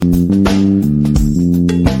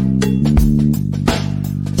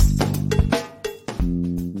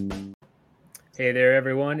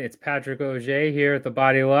Patrick Auger here at the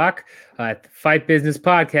Body Lock at the Fight Business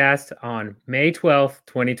Podcast on May 12th,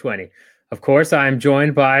 2020. Of course, I'm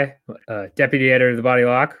joined by Deputy Editor of the Body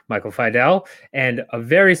Lock, Michael Fidel, and a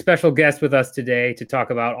very special guest with us today to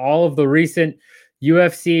talk about all of the recent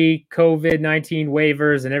UFC COVID-19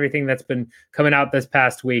 waivers and everything that's been coming out this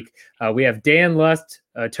past week. We have Dan Lust,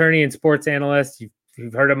 attorney and sports analyst.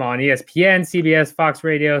 You've heard him on ESPN, CBS, Fox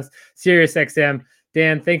Radio, Sirius XM.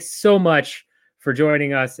 Dan, thanks so much for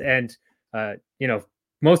joining us. And,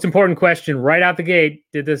 most important question right out the gate,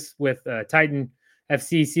 did this with Titan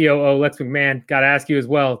FC COO Lex McMahon. Got to ask you as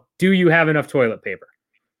well, do you have enough toilet paper?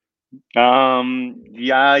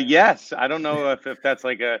 Yes. I don't know if that's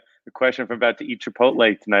like a question if I'm about to eat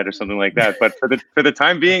Chipotle tonight or something like that. But for the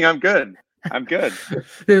time being, I'm good.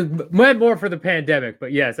 Went more for the pandemic,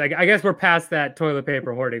 but yes, I guess we're past that toilet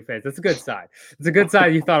paper hoarding phase. That's a good sign. It's a good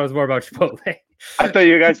sign you thought it was more about Chipotle. I thought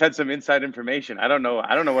you guys had some inside information. I don't know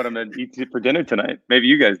what I'm going to eat for dinner tonight. Maybe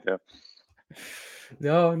you guys do.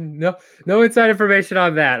 No inside information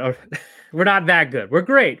on that. We're not that good. We're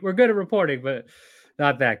great. We're good at reporting, but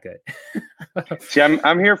not that good. See,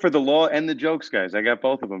 I'm here for the law and the jokes, guys. I got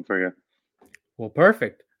both of them for you. Well,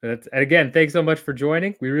 perfect. And again, thanks so much for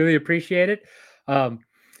joining. We really appreciate it.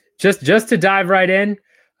 Just to dive right in,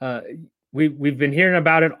 we've been hearing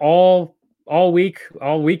about it all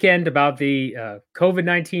weekend about the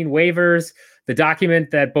COVID-19 waivers, the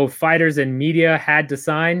document that both fighters and media had to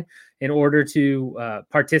sign in order to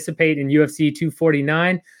participate in UFC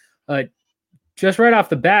 249. Just right off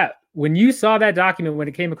the bat, when you saw that document, when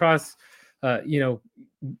it came across,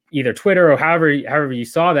 either Twitter or however you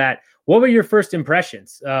saw that, what were your first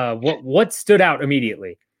impressions? What stood out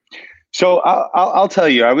immediately? So I'll tell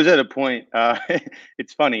you, I was at a point.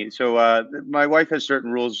 It's funny. So my wife has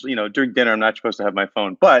certain rules. During dinner, I'm not supposed to have my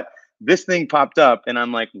phone, but this thing popped up, and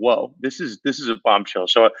I'm like, "Whoa, this is a bombshell."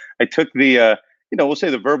 So I took the, we'll say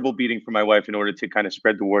the verbal beating from my wife in order to kind of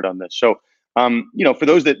spread the word on this. So, for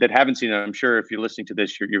those that haven't seen it, I'm sure if you're listening to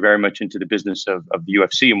this, you're very much into the business of the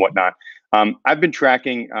UFC and whatnot. I've been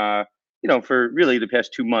tracking, for really the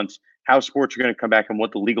past 2 months, how sports are going to come back and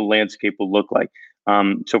what the legal landscape will look like.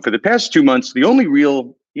 So for the past 2 months, the only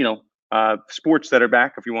real, sports that are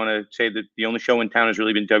back, if you want to say that the only show in town has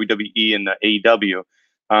really been WWE and the AEW.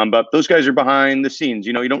 But those guys are behind the scenes.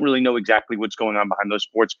 You don't really know exactly what's going on behind those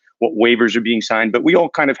sports, what waivers are being signed, but we all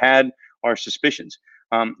kind of had our suspicions.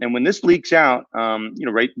 And when this leaks out,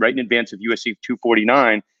 right in advance of UFC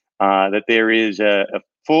 249, that there is a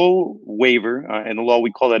full waiver, in the law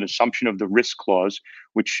we call that assumption of the risk clause,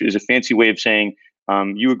 which is a fancy way of saying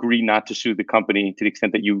you agree not to sue the company to the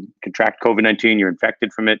extent that you contract COVID-19, you're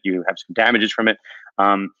infected from it, you have some damages from it.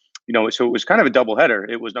 So it was kind of a double header.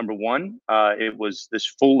 It was number one, it was this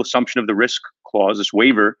full assumption of the risk clause, this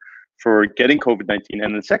waiver for getting COVID-19.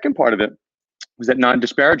 And the second part of it was that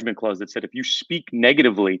non-disparagement clause that said if you speak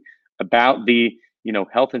negatively about the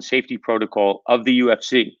health and safety protocol of the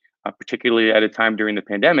UFC, particularly at a time during the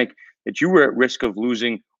pandemic, that you were at risk of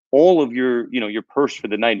losing all of your purse for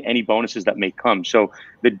the night and any bonuses that may come. So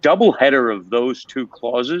the double header of those two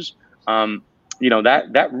clauses,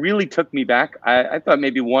 that really took me back. I thought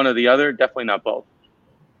maybe one or the other, definitely not both.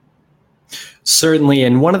 Certainly.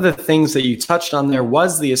 And one of the things that you touched on there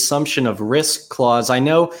was the assumption of risk clause. I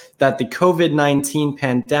know that the COVID-19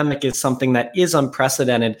 pandemic is something that is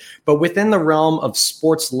unprecedented, but within the realm of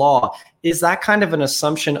sports law, is that kind of an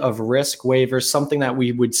assumption of risk waiver something that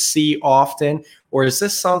we would see often, or is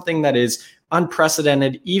this something that is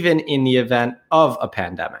unprecedented even in the event of a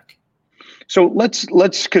pandemic? So let's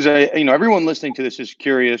because everyone listening to this is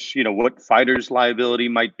curious, what fighters' liability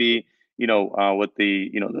might be, what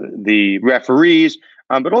the referees,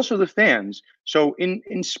 but also the fans. So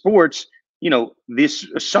in sports, this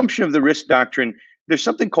assumption of the risk doctrine, there's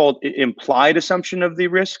something called implied assumption of the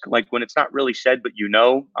risk, like when it's not really said, but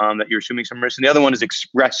that you're assuming some risk. And the other one is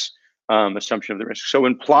express assumption of the risk. So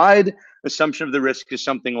implied assumption of the risk is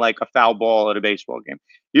something like a foul ball at a baseball game.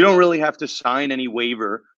 You don't really have to sign any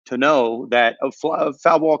waiver to know that a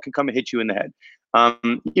foul ball can come and hit you in the head.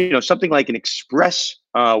 Something like an express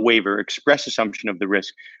waiver, express assumption of the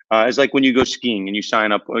risk is like when you go skiing and you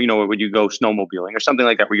sign up, or when you go snowmobiling or something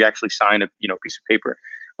like that, where you actually sign a piece of paper.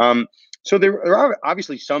 So there are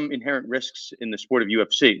obviously some inherent risks in the sport of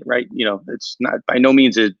UFC, right? It's not by no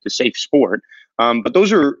means a safe sport, but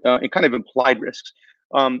those are kind of implied risks.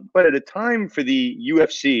 But at a time for the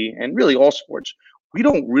UFC and really all sports, we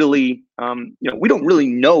don't really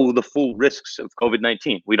know the full risks of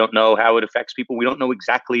COVID-19. We don't know how it affects people. We don't know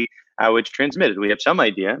exactly how it's transmitted. We have some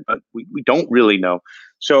idea, but we don't really know.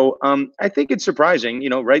 So I think it's surprising,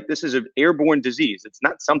 right? This is an airborne disease. It's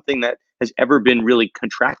not something that has ever been really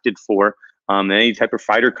contracted for any type of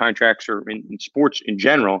fighter contracts or in sports in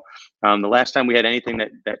general. The last time we had anything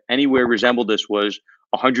that anywhere resembled this was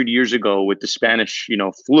 100 years ago with the Spanish,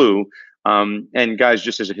 flu. And guys,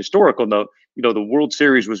 just as a historical note, the World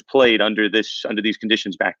Series was played under these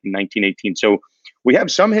conditions back in 1918. So we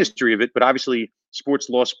have some history of it, but obviously sports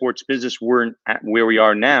law, sports business weren't at where we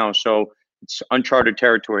are now. So it's uncharted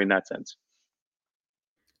territory in that sense.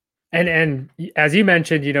 And as you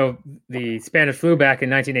mentioned, the Spanish flu back in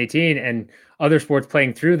 1918 and other sports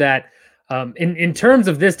playing through that. In terms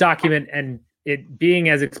of this document and it being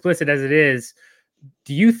as explicit as it is,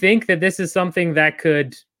 do you think that this is something that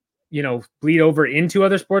could, bleed over into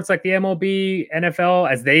other sports like the MLB, NFL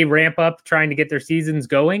as they ramp up trying to get their seasons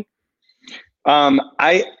going?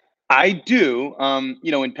 I do.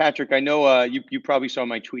 And Patrick, I know you probably saw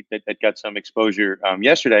my tweet that got some exposure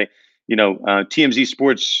yesterday. TMZ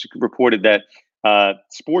Sports reported that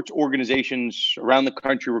sports organizations around the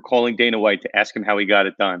country were calling Dana White to ask him how he got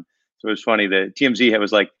it done. So it was funny that TMZ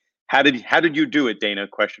was like, "How did you do it, Dana?" ?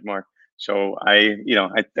 So I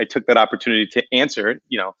took that opportunity to answer.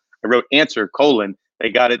 I wrote answer : they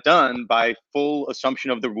got it done by full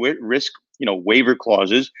assumption of the risk, waiver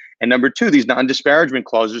clauses. And number two, these non-disparagement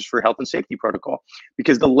clauses for health and safety protocol.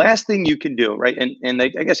 Because the last thing you can do, right? And I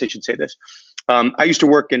guess I should say this. I used to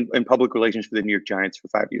work in public relations for the New York Giants for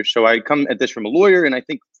 5 years. So I come at this from a lawyer. And I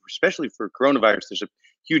think especially for coronavirus, there's a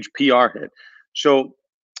huge PR hit. So,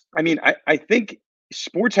 I think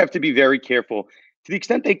sports have to be very careful to the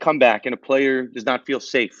extent they come back and a player does not feel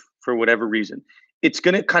safe for whatever reason. It's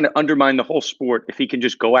going to kind of undermine the whole sport if he can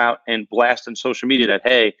just go out and blast on social media that,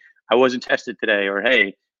 hey, I wasn't tested today, or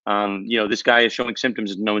hey, this guy is showing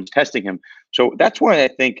symptoms and no one's testing him. So that's why I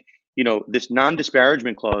think, this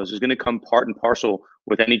non-disparagement clause is going to come part and parcel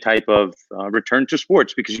with any type of return to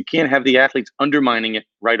sports, because you can't have the athletes undermining it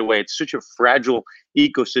right away. It's such a fragile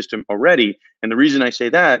ecosystem already. And the reason I say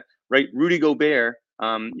that, right, Rudy Gobert,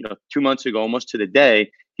 2 months ago, almost to the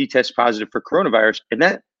day, he tests positive for coronavirus. And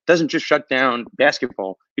that doesn't just shut down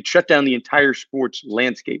basketball, it shut down the entire sports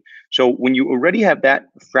landscape. So when you already have that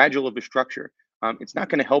fragile of a structure, it's not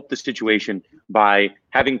going to help the situation by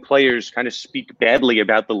having players kind of speak badly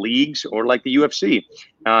about the leagues or like the UFC.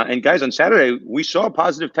 And guys, on Saturday, we saw a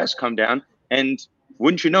positive test come down, and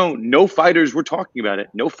wouldn't you know, no fighters were talking about it.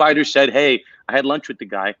 No fighters said, hey, I had lunch with the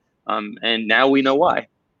guy. And now we know why.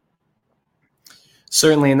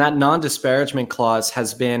 Certainly, and that non-disparagement clause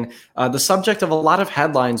has been the subject of a lot of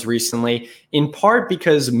headlines recently, in part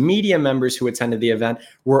because media members who attended the event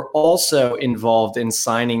were also involved in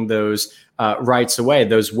signing those rights away,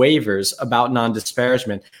 those waivers about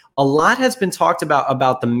non-disparagement. A lot has been talked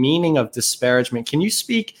about the meaning of disparagement. Can you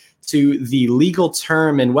speak to the legal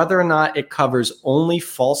term and whether or not it covers only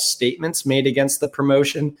false statements made against the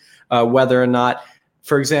promotion, whether or not,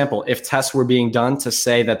 for example, if tests were being done, to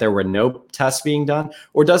say that there were no tests being done,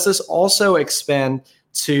 or does this also expand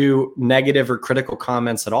to negative or critical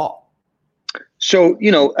comments at all? So,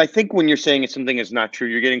 I think when you're saying something is not true,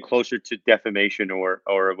 you're getting closer to defamation or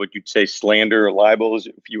what you'd say slander or libels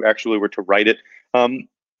if you actually were to write it.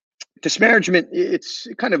 Disparagement, it's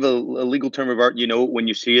kind of a legal term of art, when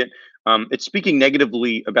you see it. It's speaking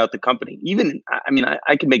negatively about the company. Even,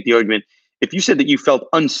 I can make the argument, if you said that you felt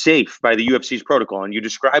unsafe by the UFC's protocol and you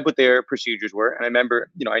describe what their procedures were, and I remember,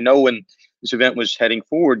 I know when this event was heading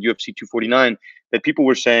forward, UFC 249, that people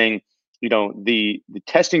were saying, the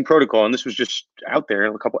testing protocol, and this was just out there,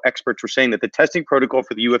 a couple experts were saying that the testing protocol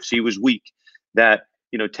for the UFC was weak, that,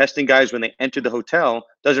 testing guys when they enter the hotel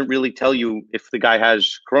doesn't really tell you if the guy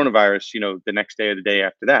has coronavirus, the next day or the day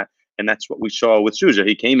after that. And that's what we saw with Souza.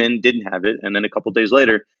 He came in, didn't have it, and then a couple of days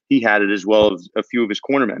later, he had it as well as a few of his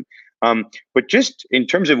cornermen. But just in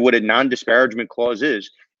terms of what a non-disparagement clause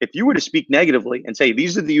is, if you were to speak negatively and say,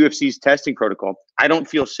 these are the UFC's testing protocol, I don't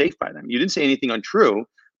feel safe by them. You didn't say anything untrue,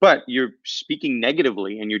 but you're speaking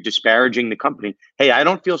negatively and you're disparaging the company. Hey, I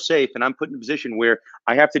don't feel safe, and I'm put in a position where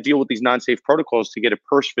I have to deal with these non-safe protocols to get a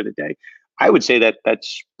purse for the day. I would say that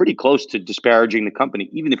that's pretty close to disparaging the company,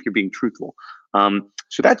 even if you're being truthful.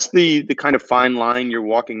 So that's the kind of fine line you're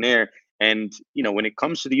walking there. And, when it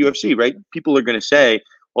comes to the UFC, right, people are going to say,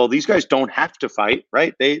 well, these guys don't have to fight,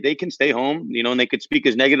 right? They can stay home, and they could speak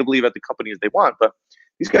as negatively about the company as they want. But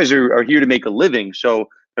these guys are here to make a living. So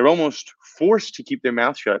they're almost forced to keep their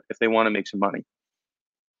mouth shut if they want to make some money.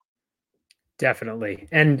 Definitely.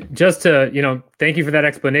 And just to, thank you for that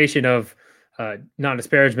explanation of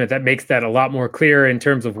non-disparagement. That makes that a lot more clear in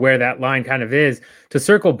terms of where that line kind of is. To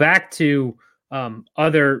circle back to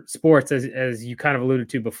other sports, as you kind of alluded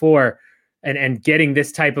to before, and getting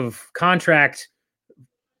this type of contract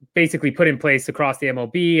basically put in place across the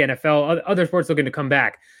MLB, NFL, other sports looking to come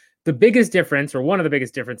back. The biggest difference, or one of the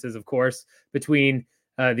biggest differences, of course, between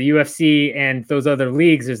the UFC and those other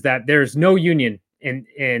leagues is that there's no union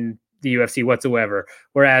in the UFC whatsoever.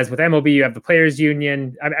 Whereas with MLB, you have the players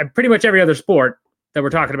union. Pretty much every other sport that we're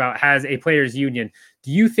talking about has a players union.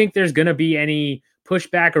 Do you think there's going to be any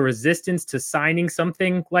pushback or resistance to signing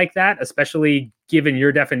something like that, especially given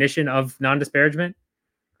your definition of non-disparagement?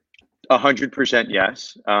 100%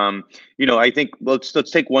 yes. I think let's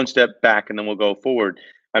take one step back and then we'll go forward.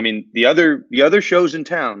 I mean, the other shows in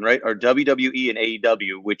town, right, are WWE and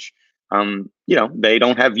AEW, which they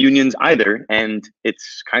don't have unions either, and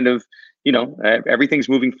it's kind of everything's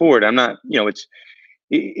moving forward. I'm not, it's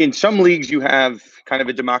in some leagues you have kind of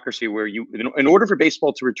a democracy where in order for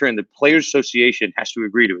baseball to return, the Players Association has to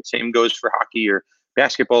agree to it. Same goes for hockey or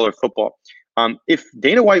basketball or football. If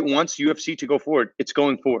Dana White wants UFC to go forward, it's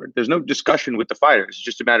going forward. There's no discussion with the fighters. It's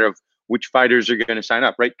just a matter of which fighters are going to sign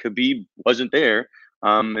up, right? Khabib wasn't there.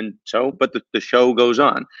 But the show goes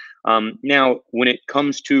on. Now, when it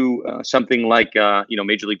comes to something like,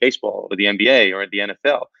 Major League Baseball or the NBA or the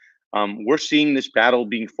NFL, we're seeing this battle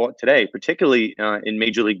being fought today, particularly in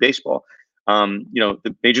Major League Baseball.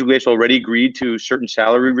 The Major League Baseball already agreed to certain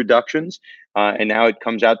salary reductions, and now it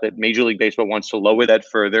comes out that Major League Baseball wants to lower that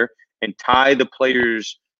further and tie the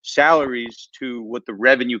players' salaries to what the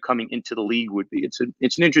revenue coming into the league would be. It's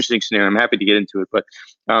an interesting scenario. I'm happy to get into it, but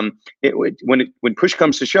when push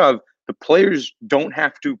comes to shove, the players don't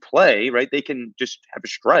have to play, right? They can just have a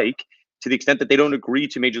strike to the extent that they don't agree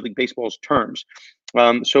to Major League Baseball's terms.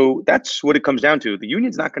 So that's what it comes down to. The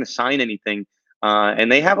union's not going to sign anything,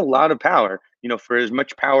 and they have a lot of power. For as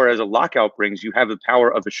much power as a lockout brings, you have the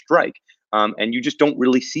power of a strike, and you just don't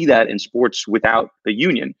really see that in sports without the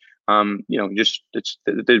union. It's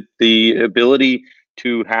the ability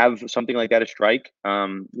to have something like that, a strike,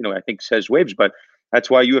 I think says waves, but that's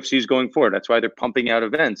why UFC is going forward. That's why they're pumping out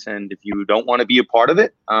events. And if you don't want to be a part of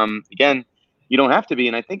it, again, you don't have to be.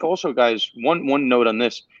 And I think also, guys, one note on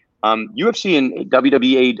this, UFC and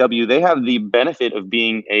WWE, AEW, they have the benefit of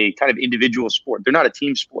being a kind of individual sport. They're not a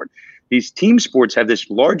team sport. These team sports have this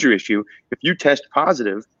larger issue. If you test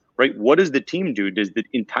positive, right, what does the team do? Does the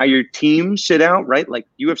entire team sit out, right? Like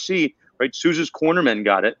UFC, right? Sousa's cornermen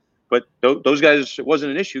got it, but those guys, it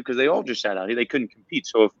wasn't an issue because they all just sat out. They couldn't compete.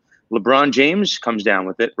 So if LeBron James comes down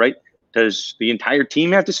with it, right, does the entire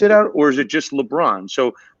team have to sit out, or is it just LeBron?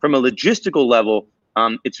 So from a logistical level,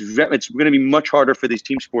 it's going to be much harder for these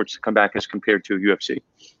team sports to come back as compared to UFC.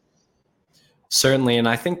 Certainly. And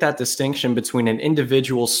I think that distinction between an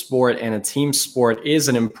individual sport and a team sport is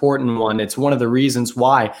an important one. It's one of the reasons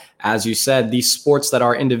why, as you said, these sports that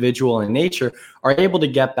are individual in nature are able to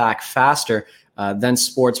get back faster than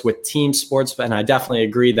sports with team sports. And I definitely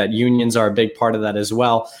agree that unions are a big part of that as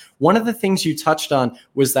well. One of the things you touched on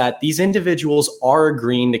was that these individuals are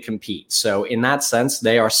agreeing to compete. So in that sense,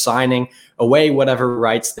 they are signing away whatever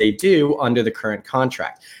rights they do under the current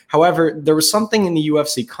contract. However, there was something in the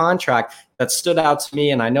UFC contract that stood out to me,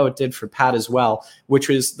 and I know it did for Pat as well, which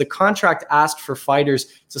was the contract asked for fighters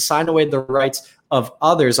to sign away the rights of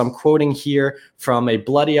others. I'm quoting here from a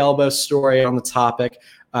Bloody Elbow story on the topic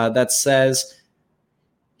that says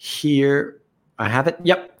here, I have it.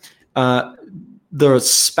 Yep. The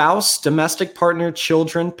spouse, domestic partner,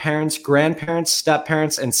 children, parents, grandparents,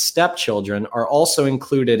 step-parents, and stepchildren are also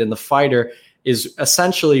included, and the fighter is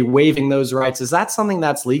essentially waiving those rights. Is that something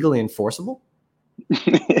that's legally enforceable?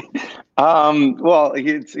 Well,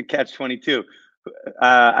 it's a catch-22.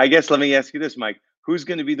 I guess let me ask you this, Mike. Who's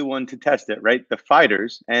going to be the one to test it, right? The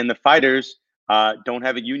fighters, and the fighters don't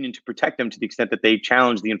have a union to protect them to the extent that they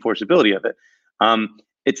challenge the enforceability of it.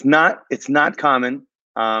 It's not common.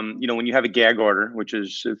 When you have a gag order, which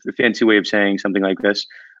is a fancy way of saying something like this,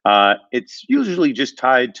 it's usually just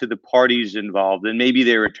tied to the parties involved and maybe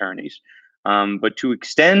their attorneys. But to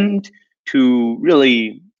extend to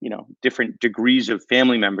really, different degrees of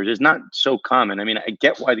family members is not so common. I mean, I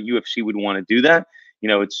get why the UFC would want to do that.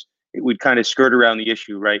 It would kind of skirt around the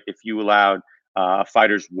issue, right? If you allowed a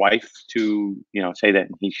fighter's wife to, say that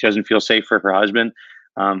she doesn't feel safe for her husband,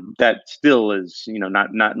 that still is,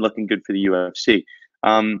 not looking good for the UFC.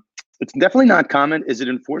 It's definitely not common. Is it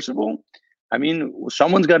enforceable? I mean,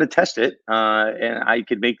 someone's got to test it. And I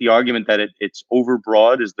could make the argument that it's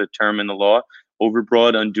overbroad is the term in the law,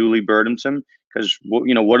 overbroad, unduly burdensome, because,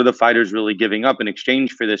 what are the fighters really giving up in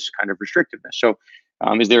exchange for this kind of restrictiveness? So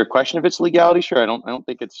is there a question if it's legality? Sure. I don't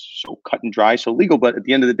think it's so cut and dry, so legal, but at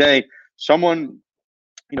the end of the day, someone,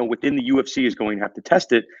 within the UFC is going to have to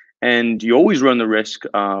test it. And you always run the risk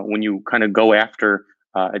when you kind of go after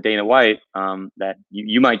a Dana White, that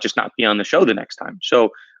you might just not be on the show the next time.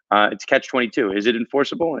 So it's catch-22. Is it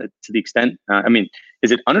enforceable to the extent?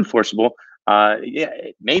 Is it unenforceable? Yeah,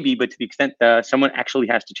 maybe, but to the extent someone actually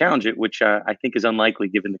has to challenge it, which I think is unlikely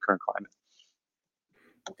given the current climate.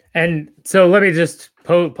 And so let me just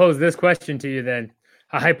pose this question to you then,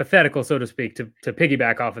 a hypothetical, so to speak, to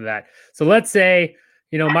piggyback off of that. So let's say,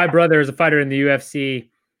 my brother is a fighter in the UFC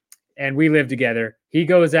and we live together. He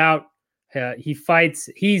goes out, he fights,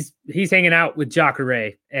 he's hanging out with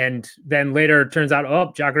Jacare, and then later it turns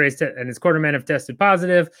out, Jacare and his cornermen have tested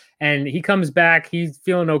positive, and he comes back, he's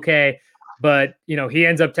feeling okay, but he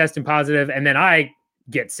ends up testing positive, and then I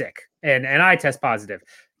get sick and I test positive.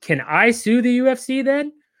 Can I sue the UFC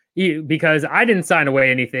then? Because I didn't sign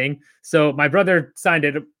away anything. So my brother signed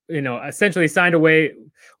it, essentially signed away,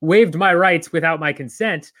 waived my rights without my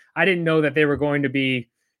consent. I didn't know that they were going to be,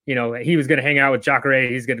 he was going to hang out with Jacare.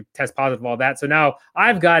 He's going to test positive, all that. So now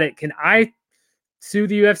I've got it. Can I sue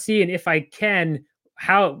the UFC? And if I can,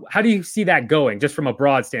 how do you see that going, just from a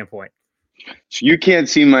broad standpoint? So you can't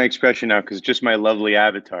see my expression now because it's just my lovely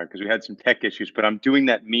avatar, because we had some tech issues, but I'm doing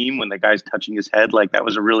that meme when the guy's touching his head. Like, that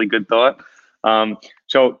was a really good thought.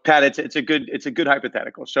 So Pat, it's a good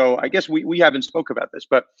hypothetical. So I guess we haven't spoke about this,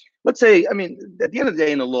 but let's say, at the end of the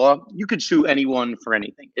day in the law, you could sue anyone for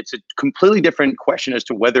anything. It's a completely different question as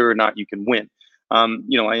to whether or not you can win.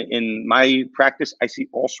 In my practice, I see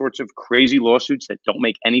all sorts of crazy lawsuits that don't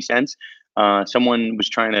make any sense. Someone was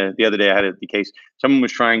the other day I had the case, someone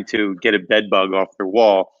was trying to get a bed bug off their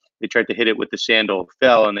wall. They tried to hit it with the sandal,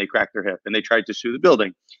 fell, and they cracked their hip, and they tried to sue the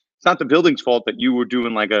building. It's not the building's fault that you were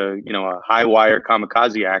doing like a high wire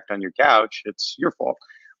kamikaze act on your couch. It's your fault.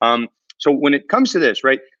 So when it comes to this,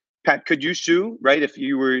 right, Pat, could you sue, right, if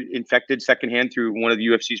you were infected secondhand through one of the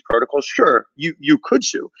UFC's protocols? Sure, you could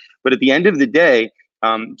sue. But at the end of the day,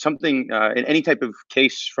 something in any type of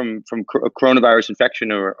case from a coronavirus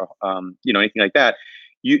infection or anything like that,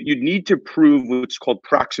 you'd need to prove what's called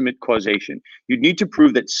proximate causation. You'd need to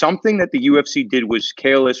prove that something that the UFC did was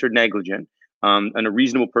careless or negligent, and a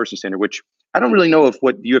reasonable person standard, which I don't really know if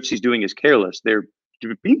what the UFC is doing is careless. They're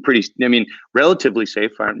being pretty, relatively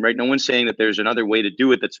safe, right? No one's saying that there's another way to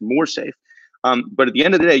do it that's more safe. But at the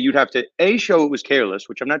end of the day, you'd have to A, show it was careless,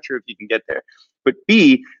 which I'm not sure if you can get there, but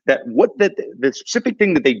B, that the specific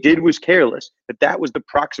thing that they did was careless, that was the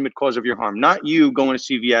proximate cause of your harm, not you going to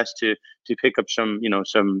CVS to pick up some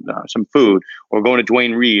food, or going to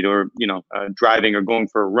Dwayne Reed, or driving or going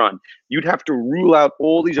for a run. You'd have to rule out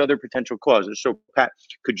all these other potential causes. So Pat,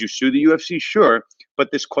 could you sue the UFC? Sure,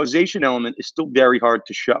 but this causation element is still very hard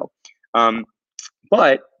to show.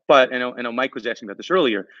 But I know Mike was asking about this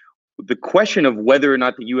earlier. The question of whether or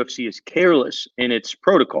not the UFC is careless in its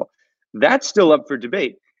protocol, that's still up for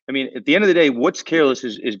debate. At the end of the day, what's careless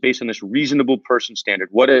is based on this reasonable person standard.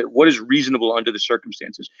 What is reasonable under the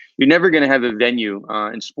circumstances? You're never going to have a venue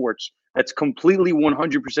in sports that's completely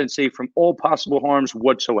 100% safe from all possible harms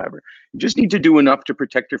whatsoever. You just need to do enough to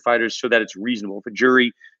protect your fighters so that it's reasonable. If a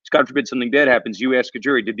jury, God forbid something bad happens, you ask a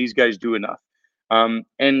jury, did these guys do enough?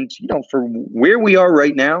 For where we are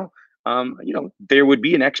right now, there would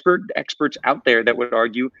be experts out there that would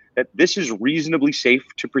argue that this is reasonably safe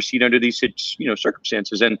to proceed under these,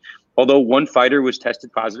 circumstances. And although one fighter was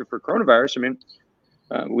tested positive for coronavirus,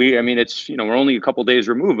 it's, we're only a couple days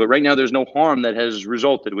removed, but right now there's no harm that has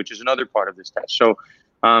resulted, which is another part of this test. So,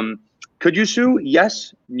 could you sue?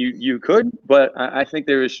 Yes, you could, but I think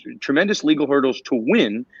there is tremendous legal hurdles to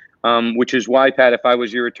win, which is why, Pat, if I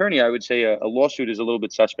was your attorney, I would say a lawsuit is a little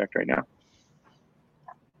bit suspect right now.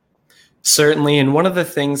 Certainly. And one of the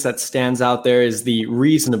things that stands out there is the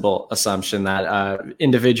reasonable assumption that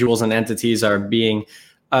individuals and entities are being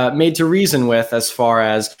made to reason with as far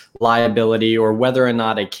as liability or whether or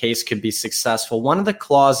not a case could be successful. One of the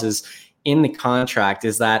clauses in the contract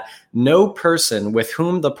is that no person with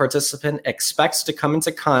whom the participant expects to come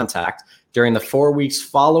into contact during the 4 weeks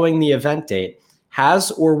following the event date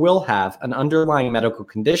has or will have an underlying medical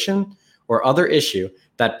condition or other issue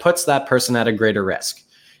that puts that person at a greater risk.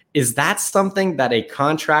 Is that something that a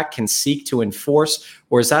contract can seek to enforce,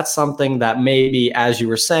 or is that something that may be, as you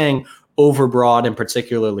were saying, overbroad and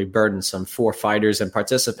particularly burdensome for fighters and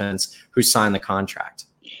participants who sign the contract?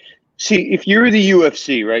 See, if you're the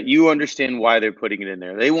UFC, right, you understand why they're putting it in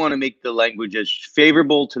there. They want to make the language as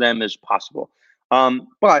favorable to them as possible.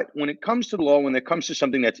 But when it comes to the law, when it comes to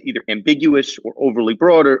something that's either ambiguous or overly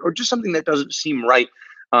broad or just something that doesn't seem right,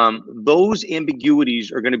 those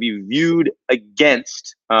ambiguities are going to be viewed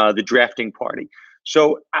against the drafting party.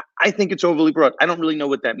 So I think it's overly broad. I don't really know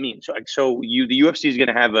what that means. So the UFC is going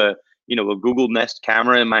to have a a Google Nest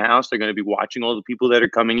camera in my house. They're going to be watching all the people that are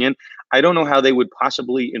coming in. I don't know how they would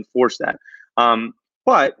possibly enforce that.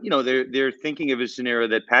 But they're thinking of a scenario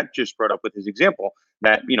that Pat just brought up with his example,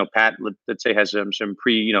 that Pat, let's say, has some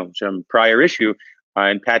prior issue,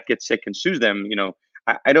 and Pat gets sick and sues them.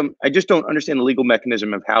 I just don't understand the legal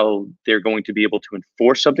mechanism of how they're going to be able to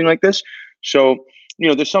enforce something like this. So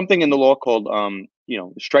there's something in the law called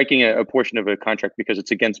striking a portion of a contract because it's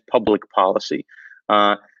against public policy.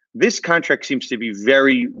 This contract seems to be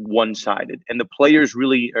very one-sided, and the players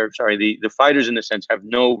the fighters in a sense have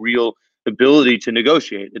no real ability to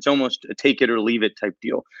negotiate. It's almost a take it or leave it type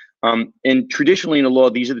deal. And traditionally in the law,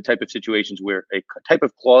 these are the type of situations where a type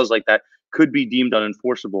of clause like that could be deemed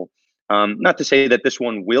unenforceable. Not to say that this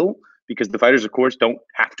one will, because the fighters, of course, don't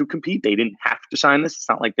have to compete. They didn't have to sign this. It's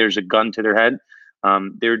not like there's a gun to their head.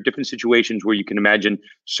 There are different situations where you can imagine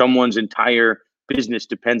someone's entire business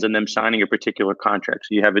depends on them signing a particular contract.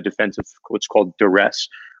 So you have a defense of what's called duress.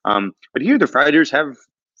 But here the fighters have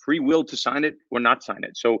free will to sign it or not sign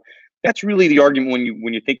it. So that's really the argument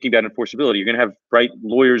when you're thinking about enforceability. You're going to have bright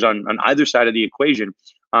lawyers on either side of the equation.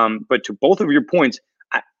 But to both of your points,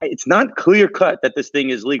 it's not clear cut that this thing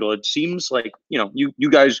is legal. It seems like, you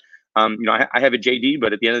guys, I have a JD,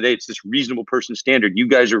 but at the end of the day, it's this reasonable person standard. You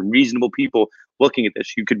guys are reasonable people looking at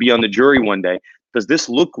this. You could be on the jury one day. Does this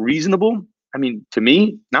look reasonable? I mean, to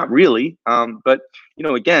me, not really. But,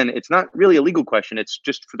 again, it's not really a legal question. It's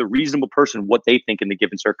just for the reasonable person, what they think in the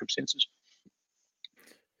given circumstances.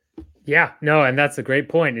 Yeah, no, and that's a great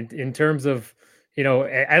point in terms of,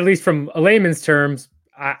 at least from a layman's terms,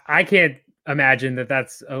 I can't imagine that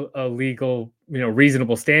that's a legal,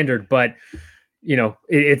 reasonable standard, but,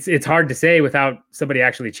 it's hard to say without somebody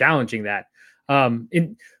actually challenging that.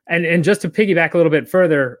 And just to piggyback a little bit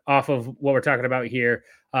further off of what we're talking about here,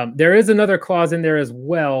 there is another clause in there as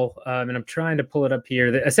well, and I'm trying to pull it up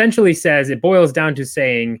here, that essentially says, it boils down to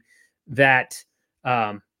saying that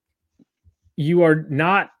you are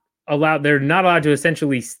not allowed, they're not allowed to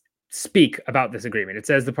essentially speak about this agreement. It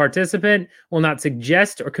says the participant will not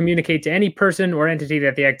suggest or communicate to any person or entity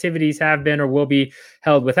that the activities have been or will be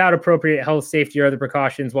held without appropriate health, safety, or other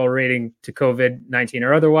precautions while relating to COVID-19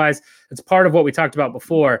 or otherwise. It's part of what we talked about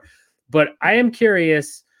before. But I am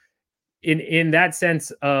curious in that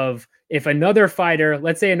sense of, if another fighter,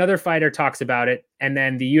 let's say another fighter talks about it, and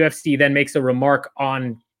then the UFC then makes a remark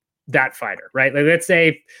on that fighter, right? Like, let's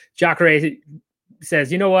say Jacare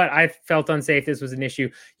says, you know what, I felt unsafe, this was an issue.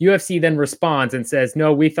 UFC then responds and says,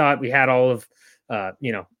 no, we thought we had all of,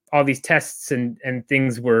 all these tests and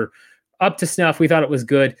things were up to snuff. We thought it was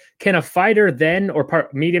good. Can a fighter then, or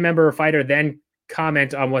media member or fighter then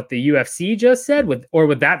comment on what the UFC just said, or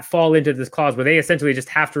would that fall into this clause where they essentially just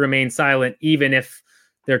have to remain silent, even if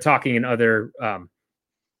they're talking in other,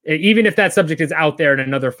 even if that subject is out there and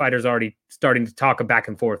another fighter's already starting to talk back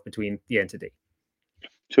and forth between the entity?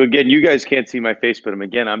 So again, you guys can't see my face, but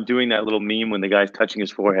I'm doing that little meme when the guy's touching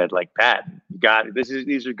his forehead, like, Pat, you got it.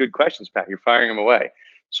 These are good questions, Pat. You're firing them away.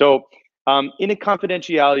 So in a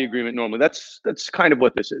confidentiality agreement, normally that's kind of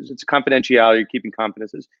what this is. It's a confidentiality, you're keeping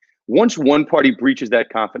confidences. Once one party breaches that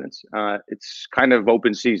confidence, it's kind of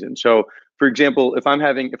open season. So for example, if I'm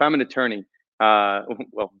an attorney,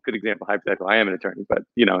 well, good example, hypothetical, I am an attorney, but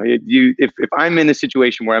if I'm in a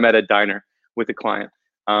situation where I'm at a diner with a client,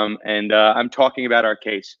 and I'm talking about our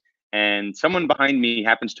case, and someone behind me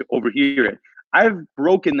happens to overhear it, I've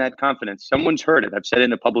broken that confidence. Someone's heard it. I've said it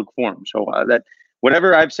in a public forum. So that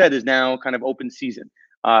whatever I've said is now kind of open season.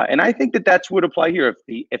 And I think that that's what apply here.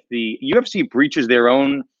 If the UFC breaches their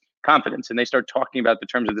own confidence and they start talking about the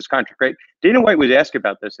terms of this contract, right? Dana White was asked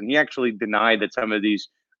about this, and he actually denied that some of these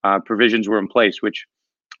provisions were in place, which,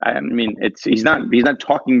 I mean, he's not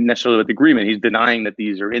talking necessarily about the agreement. He's denying that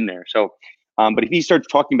these are in there. So, but if he starts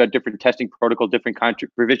talking about different testing protocol, different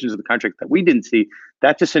contract provisions of the contract that we didn't see,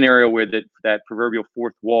 that's a scenario where that proverbial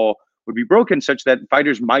fourth wall would be broken, such that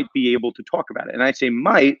fighters might be able to talk about it. And I say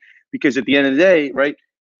might because at the end of the day, right,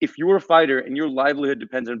 if you're a fighter and your livelihood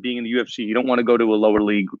depends on being in the UFC, you don't want to go to a lower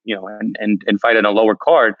league, and fight on a lower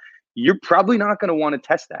card, you're probably not going to want to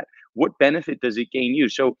test that. What benefit does it gain you?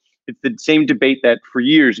 So it's the same debate that for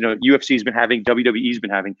years, UFC's been having, WWE's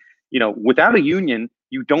been having. Without a union,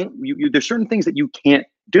 there's certain things that you can't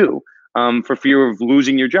do for fear of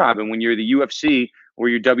losing your job. And when you're the UFC or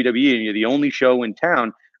you're WWE and you're the only show in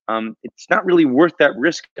town, it's not really worth that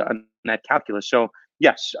risk on that calculus. So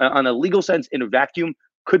yes, on a legal sense, in a vacuum,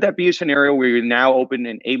 could that be a scenario where you're now open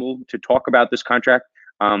and able to talk about this contract,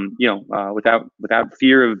 without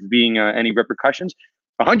fear of being any repercussions?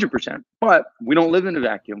 100%. But we don't live in a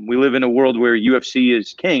vacuum. We live in a world where UFC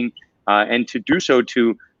is king, and to do so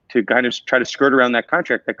to to kind of try to skirt around that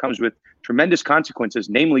contract that comes with tremendous consequences,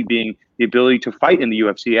 namely being the ability to fight in the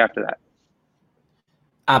UFC after that.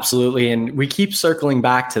 Absolutely. And we keep circling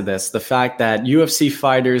back to this, the fact that UFC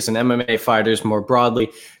fighters and MMA fighters more broadly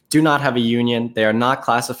do not have a union. They are not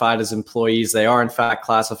classified as employees. They are, in fact,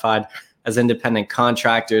 classified as independent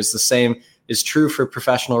contractors. The same is true for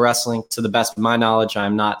professional wrestling. To the best of my knowledge,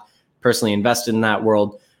 I'm not personally invested in that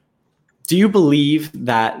world. Do you believe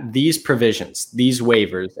that these provisions, these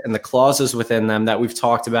waivers, and the clauses within them that we've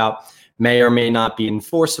talked about may or may not be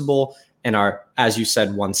enforceable and are, as you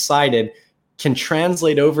said, one-sided, can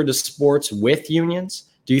translate over to sports with unions?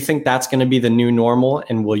 Do you think that's going to be the new normal?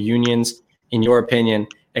 And will unions, in your opinion,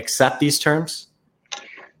 accept these terms?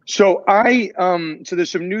 So so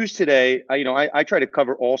there's some news today. I try to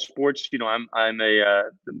cover all sports. I'm a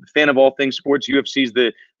fan of all things sports. UFC is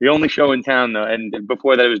the only show in town, though, and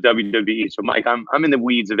before that it was WWE. So Mike, I'm in the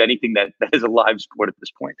weeds of anything that is a live sport at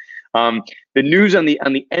this point. The news on the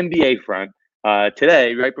NBA front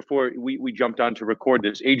today, right before we jumped on to record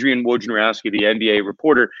this, Adrian Wojnarowski, the NBA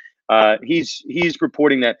reporter, he's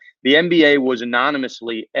reporting that the NBA was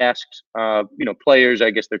anonymously asked, players, I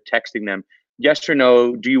guess they're texting them, yes or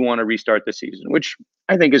no, do you want to restart the season? Which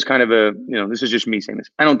I think is kind of this is just me saying this.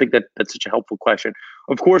 I don't think that that's such a helpful question.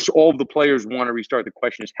 Of course, all of the players want to restart. The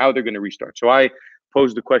question is how they're going to restart. So I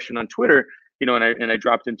posed the question on Twitter, and I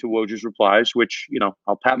dropped into Woj's replies, which,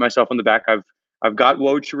 I'll pat myself on the back. I've got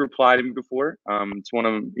Woj to reply to me before. It's one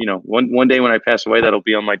of, one day when I pass away, that'll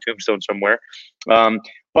be on my tombstone somewhere.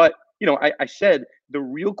 But I said the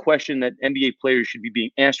real question that NBA players should be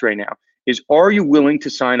being asked right now is, are you willing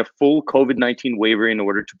to sign a full COVID-19 waiver in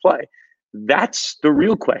order to play? That's the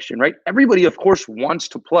real question, right? Everybody, of course, wants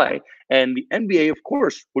to play. And the NBA, of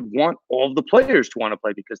course, would want all of the players to want to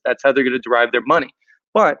play because that's how they're going to derive their money.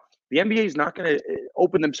 But the NBA is not going to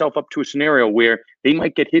open themselves up to a scenario where they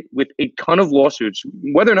might get hit with a ton of lawsuits.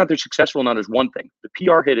 Whether or not they're successful or not is one thing. The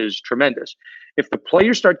PR hit is tremendous. If the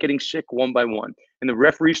players start getting sick one by one, and the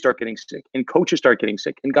referees start getting sick, and coaches start getting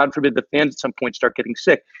sick, and God forbid the fans at some point start getting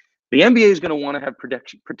sick, the NBA is going to want to have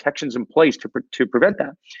protections in place to prevent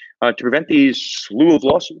that, to prevent these slew of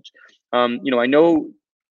lawsuits. I know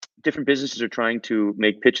different businesses are trying to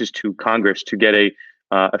make pitches to Congress to get a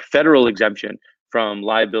federal exemption from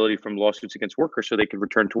liability from lawsuits against workers so they could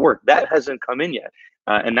return to work. That hasn't come in yet.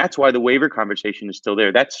 And that's why the waiver conversation is still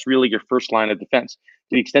there. That's really your first line of defense.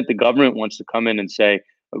 To the extent the government wants to come in and say,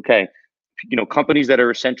 okay, companies that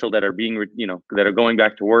are essential, that are being, that are going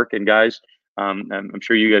back to work, and guys, I'm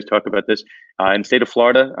sure you guys talk about this. In the state of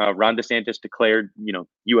Florida, Ron DeSantis declared,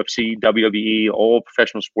 UFC, WWE, all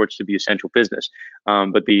professional sports to be essential business.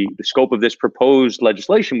 But the scope of this proposed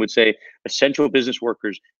legislation would say essential business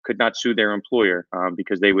workers could not sue their employer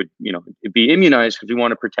because they would, be immunized because we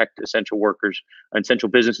want to protect essential workers, essential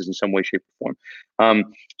businesses in some way, shape, or form.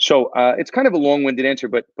 So it's kind of a long-winded answer,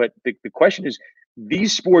 but the question is,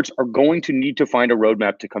 these sports are going to need to find a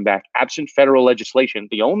roadmap to come back. Absent federal legislation,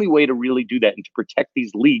 the only way to really do that and to protect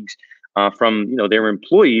these leagues from their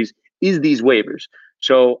employees is these waivers.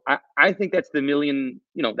 So I think that's the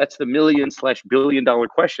million/billion dollar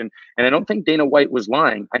question. And I don't think Dana White was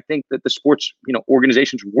lying. I think that the sports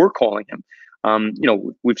organizations were calling him.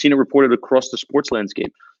 We've seen it reported across the sports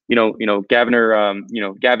landscape. Gavin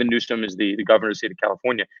Newsom is the governor of the state of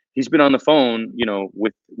California. He's been on the phone,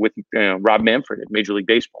 with Rob Manfred at Major League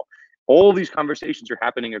Baseball. All these conversations are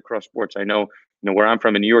happening across sports. I know, where I'm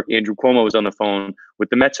from in New York, Andrew Cuomo was on the phone with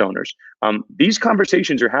the Mets owners. These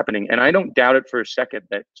conversations are happening, and I don't doubt it for a second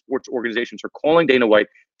that sports organizations are calling Dana White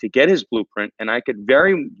to get his blueprint. And I could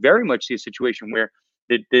very, very much see a situation where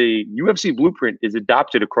the UFC blueprint is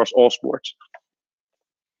adopted across all sports.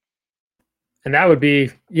 And that would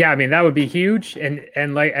be, that would be huge.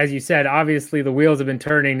 And like, as you said, obviously the wheels have been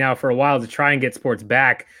turning now for a while to try and get sports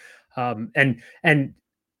back. And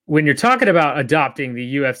when you're talking about adopting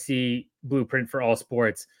the UFC blueprint for all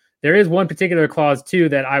sports, there is one particular clause too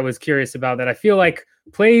that I was curious about that I feel like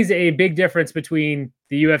plays a big difference between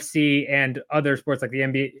the UFC and other sports like the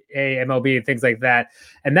NBA, MLB, and things like that.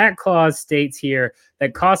 And that clause states here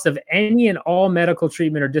that costs of any and all medical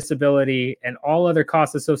treatment or disability and all other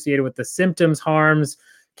costs associated with the symptoms, harms,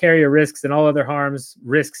 carrier risks, and all other harms,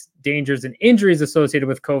 risks, dangers, and injuries associated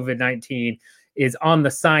with COVID-19 is on the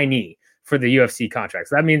signee for the UFC contract.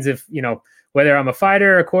 So that means if, whether I'm a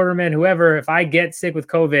fighter, a quarterman, whoever, if I get sick with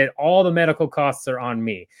COVID, all the medical costs are on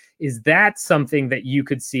me. Is that something that you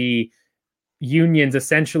could see unions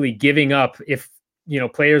essentially giving up if,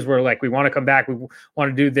 players were like, we want to come back, we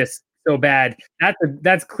want to do this so bad?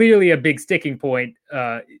 That's clearly a big sticking point.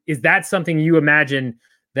 Is that something you imagine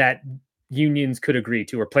that unions could agree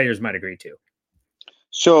to or players might agree to?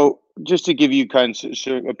 So just to give you kind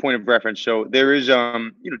of a point of reference, so there is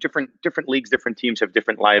different leagues, different teams have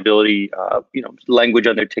different liability language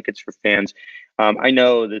on their tickets for fans. I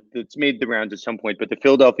know that it's made the rounds at some point, but the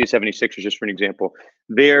Philadelphia 76ers, just for an example,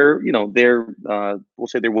 we'll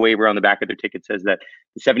say their waiver on the back of their ticket says that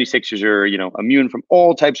the 76ers are immune from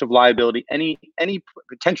all types of liability, any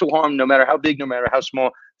potential harm, no matter how big, no matter how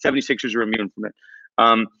small. 76ers are immune from it.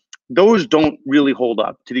 Those don't really hold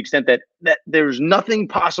up to the extent that there's nothing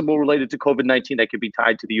possible related to COVID-19 that could be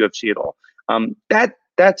tied to the UFC at all.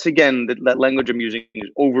 That's again, that language I'm using is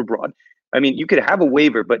overbroad. I mean, you could have a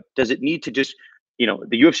waiver, but does it need to just,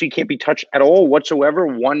 the UFC can't be touched at all whatsoever?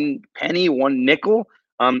 One penny, one nickel?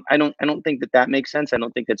 I don't think that makes sense. I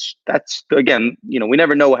don't think that's again, we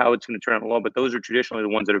never know how it's going to turn out in law, but those are traditionally the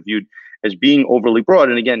ones that are viewed as being overly broad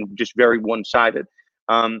and again, just very one-sided.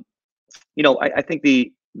 I think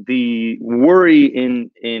the worry in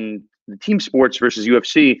the team sports versus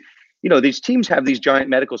UFC, these teams have these giant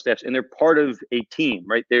medical staffs and they're part of a team,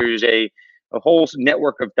 right? There's a whole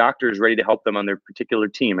network of doctors ready to help them on their particular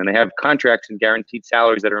team, and they have contracts and guaranteed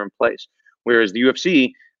salaries that are in place. Whereas the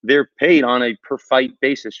UFC, they're paid on a per fight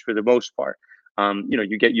basis for the most part.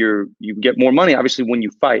 You get more money obviously when you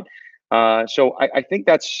fight. So I think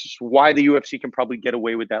that's why the UFC can probably get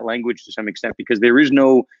away with that language to some extent, because there is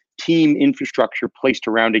no team infrastructure placed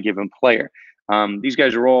around a given player. These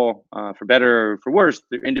guys are all, for better or for worse,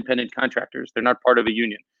 they're independent contractors. They're not part of a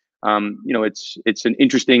union. It's an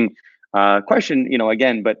interesting question,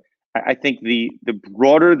 again, but I think the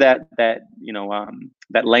broader that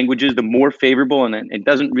language is, the more favorable, and it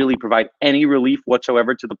doesn't really provide any relief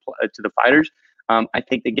whatsoever to the fighters. I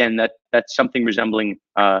think again that's something resembling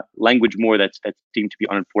language more that's deemed to be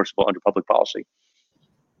unenforceable under public policy.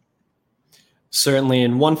 Certainly.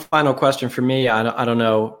 And one final question for me. I don't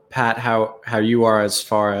know, Pat, how you are as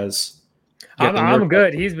far as. I'm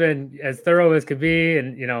good. He's been as thorough as could be,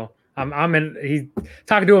 and he's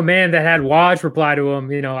talking to a man that had Waj reply to him.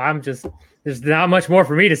 There's not much more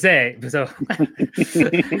for me to say. So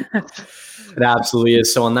it absolutely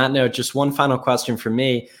is. So on that note, just one final question for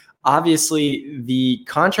me. Obviously, the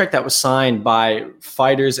contract that was signed by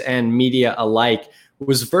fighters and media alike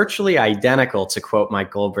was virtually identical, to quote Mike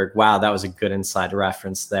Goldberg. Wow, that was a good inside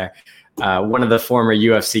reference there. One of the former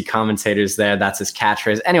UFC commentators there, that's his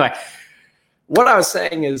catchphrase. Anyway, what I was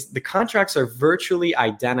saying is the contracts are virtually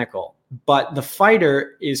identical, but the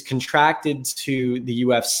fighter is contracted to the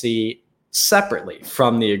UFC separately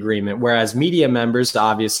from the agreement, whereas media members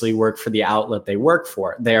obviously work for the outlet they work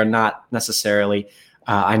for. They are not necessarily,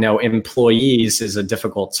 I know employees is a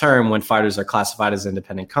difficult term when fighters are classified as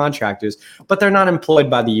independent contractors, but they're not employed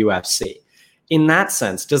by the UFC. In that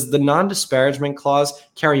sense, does the non-disparagement clause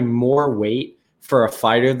carry more weight for a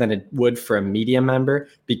fighter than it would for a media member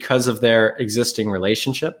because of their existing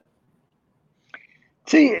relationship?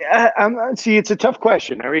 See, it's a tough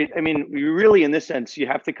question. I mean, really, in this sense, you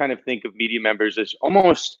have to kind of think of media members as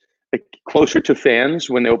almost like closer to fans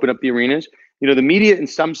when they open up the arenas. The media, in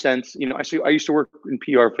some sense, I used to work in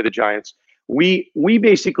PR for the Giants. We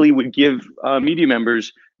basically would give media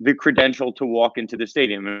members the credential to walk into the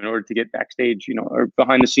stadium in order to get backstage, or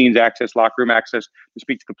behind the scenes access, locker room access to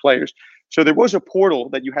speak to the players. So there was a portal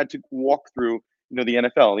that you had to walk through, the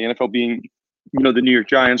NFL being, the New York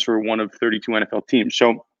Giants were one of 32 NFL teams.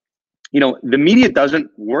 So, the media doesn't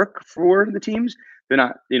work for the teams. They're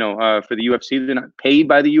not, for the UFC, they're not paid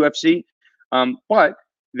by the UFC. But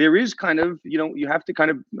there is kind of, you have to kind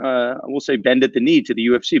of, we'll say, bend at the knee to the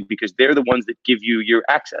UFC because they're the ones that give you your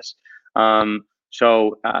access.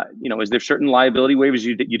 So, is there certain liability waivers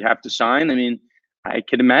you'd have to sign? I mean, I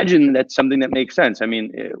can imagine that's something that makes sense. I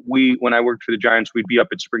mean, when I worked for the Giants, we'd be up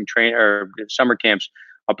at spring train or summer camps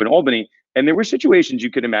up in Albany, and there were situations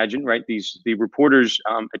you could imagine, right? The reporters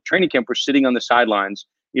at training camp were sitting on the sidelines,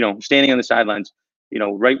 standing on the sidelines,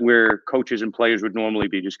 right where coaches and players would normally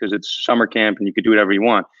be, just because it's summer camp and you could do whatever you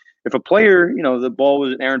want. If a player,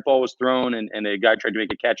 an errant ball was thrown and a guy tried to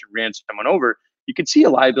make a catch and ran someone over, you could see a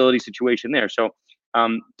liability situation there. So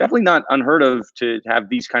definitely not unheard of to have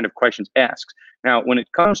these kind of questions asked. Now, when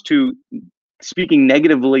it comes to speaking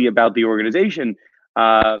negatively about the organization,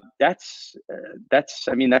 that's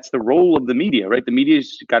the role of the media, right? The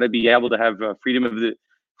media's got to be able to have freedom of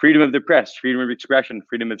the press, freedom of expression,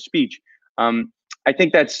 freedom of speech. I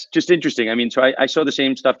think that's just interesting. I mean, so I saw the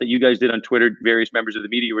same stuff that you guys did on Twitter. Various members of the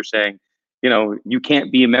media were saying, you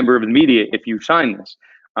can't be a member of the media if you sign this.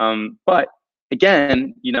 But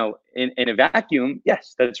again, in a vacuum,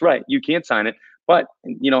 yes, that's right. You can't sign it. But,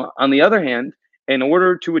 on the other hand, in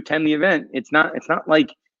order to attend the event, it's not like,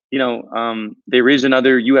 there is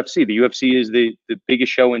another UFC. The UFC is the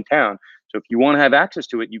biggest show in town. So if you want to have access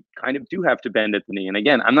to it, you kind of do have to bend at the knee. And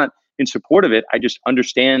again, I'm not in support of it. I just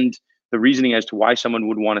understand the reasoning as to why someone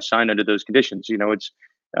would want to sign under those conditions. It's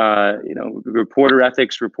reporter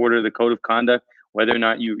ethics, the code of conduct, whether or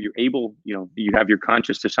not you're able, you have your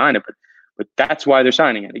conscience to sign it, but that's why they're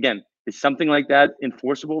signing it. Again, is something like that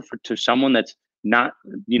enforceable to someone that's not,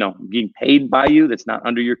 being paid by you, that's not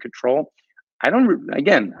under your control? There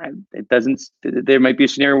might be a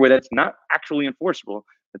scenario where that's not actually enforceable,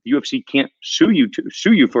 that the UFC can't sue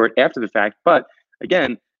you for it after the fact. But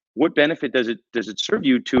again, what benefit does it serve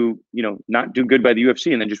you to, not do good by the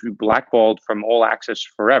UFC and then just be blackballed from all access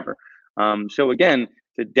forever? So again,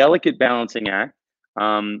 it's a delicate balancing act.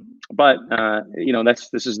 But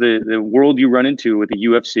this is the world you run into with the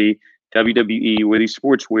UFC, WWE, where these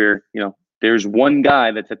sports where, there's one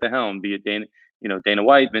guy that's at the helm, be it Dana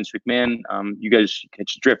White, Vince McMahon. You guys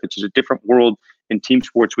catch the drift. It's just a different world in team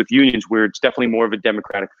sports with unions where it's definitely more of a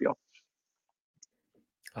democratic feel.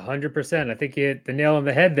 100%. I think you hit the nail on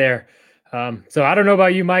the head there. So I don't know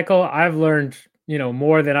about you, Michael. I've learned,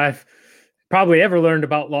 more than I've probably ever learned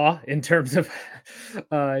about law in terms of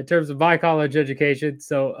my college education.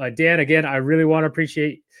 So Dan, again, I really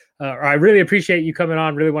appreciate you coming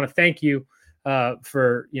on. Really want to thank you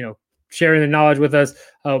for sharing the knowledge with us.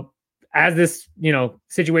 As this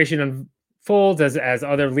situation unfolds, as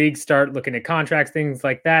other leagues start looking at contracts, things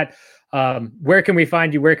like that, where can we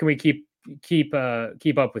find you? Where can we keep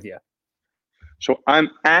up with you? So I'm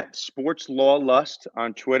at Sports Law Lust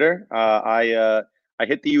on Twitter. I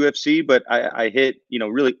hit the UFC, but I hit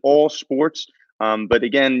really all sports. But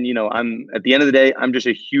again, I'm at the end of the day, I'm just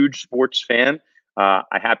a huge sports fan.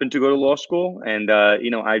 I happen to go to law school, and I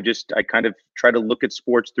kind of try to look at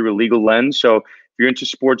sports through a legal lens. So if you're into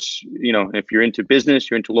sports, if you're into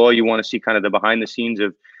business, you're into law, you want to see kind of the behind the scenes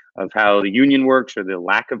of how the union works or the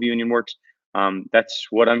lack of union works. That's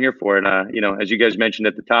what I'm here for. And as you guys mentioned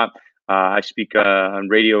at the top, I speak on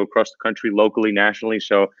radio across the country, locally, nationally.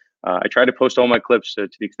 So I try to post all my clips to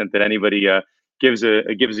the extent that anybody gives a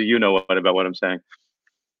what about what I'm saying.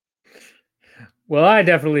 Well, I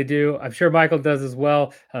definitely do. I'm sure Michael does as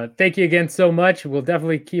well. Thank you again so much. We'll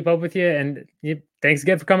definitely keep up with you. And thanks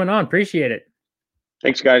again for coming on. Appreciate it.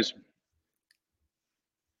 Thanks, guys.